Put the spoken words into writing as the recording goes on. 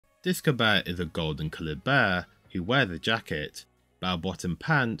Disco Bear is a golden coloured bear who wears a jacket, bell-bottom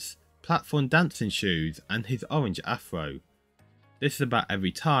pants, platform dancing shoes and his orange afro. This is about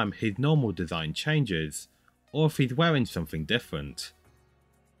every time his normal design changes, or if he's wearing something different.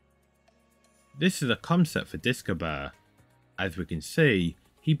 This is a concept for Disco Bear. As we can see,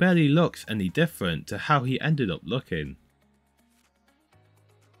 he barely looks any different to how he ended up looking.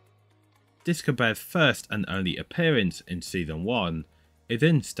 Disco Bear's first and only appearance in Season 1 is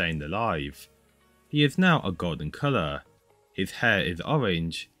in Staying Alive. He is now a golden colour, his hair is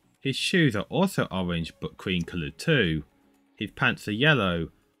orange, his shoes are also orange but cream coloured too, his pants are yellow,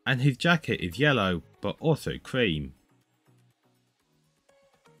 and his jacket is yellow but also cream.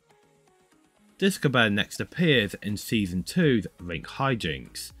 Disco Bear next appears in Season 2's Rink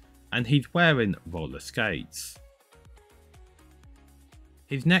Hijinks, and he's wearing roller skates.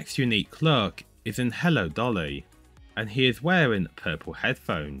 His next unique look is in Hello Dolly, and he is wearing purple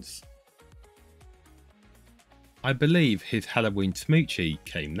headphones. I believe his Halloween smoochie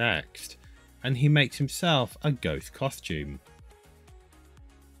came next, and he makes himself a ghost costume.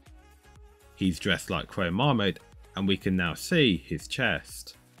 He's dressed like Crow Marmot, and we can now see his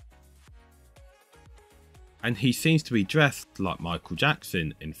chest. And he seems to be dressed like Michael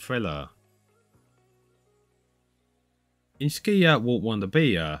Jackson in Thriller. In Skier Walk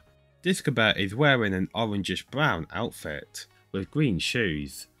Wannabe, Disco Bear is wearing an orangish brown outfit with green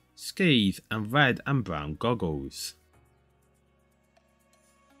shoes, skis and red and brown goggles.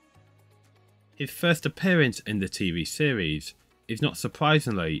 His first appearance in the TV series is not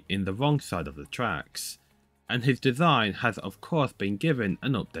surprisingly in the wrong side of the tracks, and his design has of course been given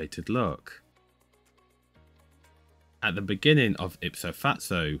an updated look. At the beginning of Ipso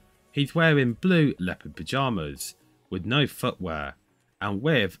Fatso, he's wearing blue leopard pyjamas with no footwear, and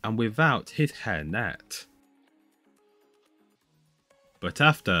with and without his hair net. But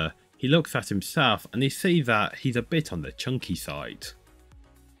after, he looks at himself and he sees that he's a bit on the chunky side.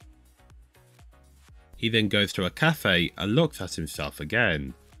 He then goes to a cafe and looks at himself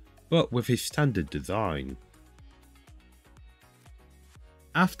again, but with his standard design.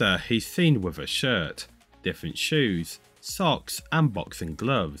 After, he's seen with a shirt, different shoes, socks and boxing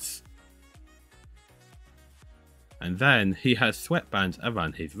gloves. And then he has sweatbands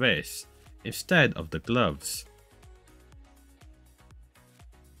around his wrists instead of the gloves.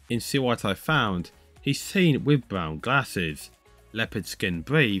 In See What I Found, he's seen with brown glasses, leopard skin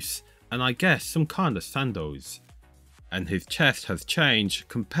briefs and I guess some kind of sandals. And his chest has changed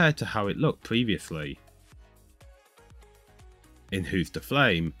compared to how it looked previously. In Who's to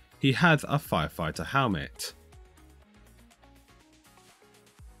Flame, he has a firefighter helmet.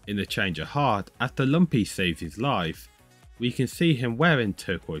 In The Change of Heart, after Lumpy saves his life, we can see him wearing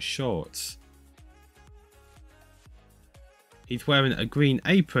turquoise shorts. He's wearing a green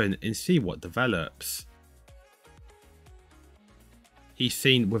apron in See What Develops. He's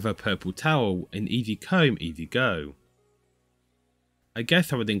seen with a purple towel in Easy Comb Easy Go. I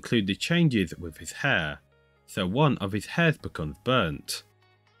guess I would include the changes with his hair, so one of his hairs becomes burnt.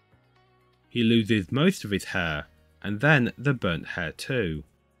 He loses most of his hair, and then the burnt hair too.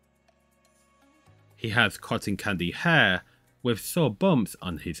 He has cotton candy hair with sore bumps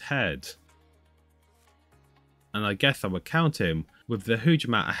on his head. And I guess I would count him with the huge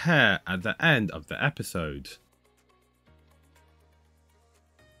amount of hair at the end of the episode.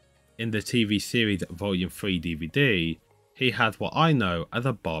 In the TV series Volume 3 DVD, he has what I know as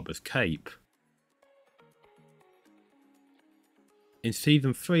a barber's cape. In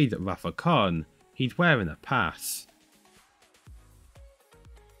Season 3's Wrath of Khan, he's wearing a pass.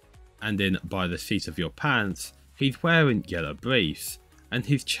 And in By the Seat of Your Pants, he's wearing yellow briefs, and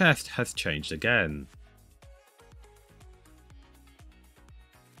his chest has changed again.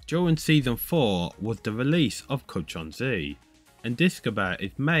 During Season 4 was the release of Cubtron Z, and Disco Bear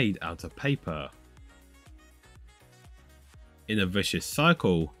is made out of paper. In A Vicious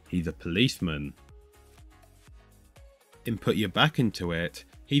Cycle, he's a policeman. In Put Your Back Into It,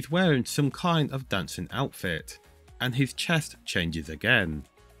 he's wearing some kind of dancing outfit, and his chest changes again.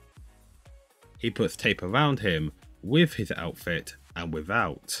 He puts tape around him with his outfit and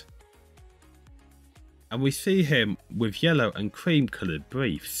without. And we see him with yellow and cream coloured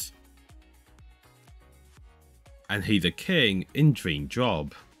briefs. And he's a king in Dream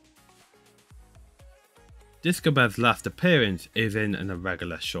Job. Disco Bear's last appearance is in an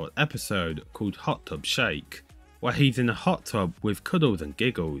irregular short episode called Hot Tub Shake, where he's in a hot tub with cuddles and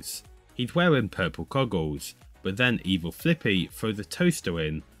giggles. He's wearing purple goggles, but then Evil Flippy throws a toaster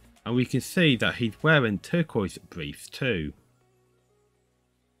in, and we can see that he's wearing turquoise briefs too.